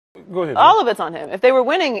Go ahead. All of it's on him. If they were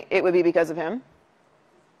winning, it would be because of him.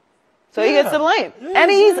 So he gets the blame. Yeah,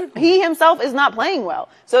 and exactly. he himself is not playing well.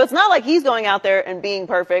 So it's not like he's going out there and being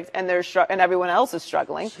perfect and and everyone else is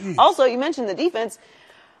struggling. Jeez. Also, you mentioned the defense.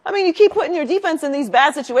 I mean, you keep putting your defense in these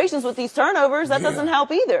bad situations with these turnovers. That doesn't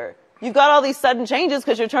help either. You've got all these sudden changes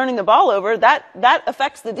because you're turning the ball over. That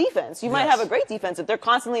affects the defense. You might have a great defense if they're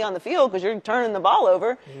constantly on the field because you're turning the ball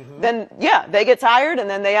over. Then, yeah, they get tired and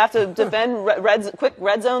then they have to defend quick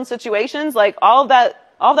red zone situations. Like, all that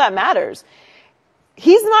matters.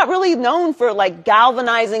 He's not really known for, like,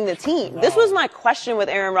 galvanizing the team. No. This was my question with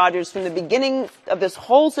Aaron Rodgers from the beginning of this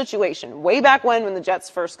whole situation, way back when the Jets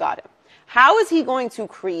first got him. How is he going to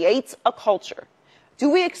create a culture? Do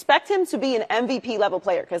we expect him to be an MVP level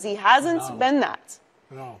player? Because he hasn't been that.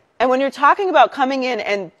 No. And when you're talking about coming in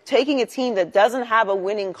and taking a team that doesn't have a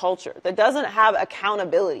winning culture, that doesn't have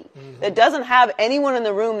accountability, that doesn't have anyone in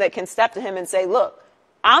the room that can step to him and say, look,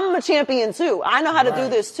 I'm a champion too. I know how to do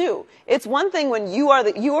this too. It's one thing when you are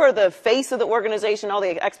the face of the organization, all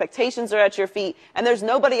the expectations are at your feet, and there's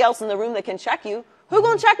nobody else in the room that can check you. Who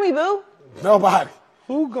gonna check me, boo? Nobody.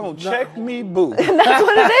 Who gonna check me, boo? And that's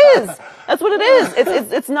what it is. That's what it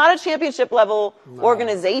is. It's not a championship level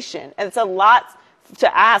organization, and it's a lot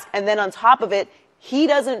to ask. And then on top of it, he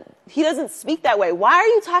doesn't speak that way. Why are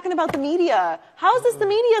you talking about the media? How is this the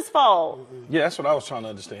media's fault? Yeah, that's what I was trying to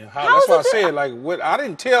understand. That's why I said, like, what I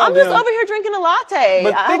didn't tell I'm them. just over here drinking a latte.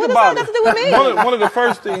 But think what about does that have to do with me? One of the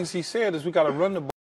first things he said is we got to run the ball.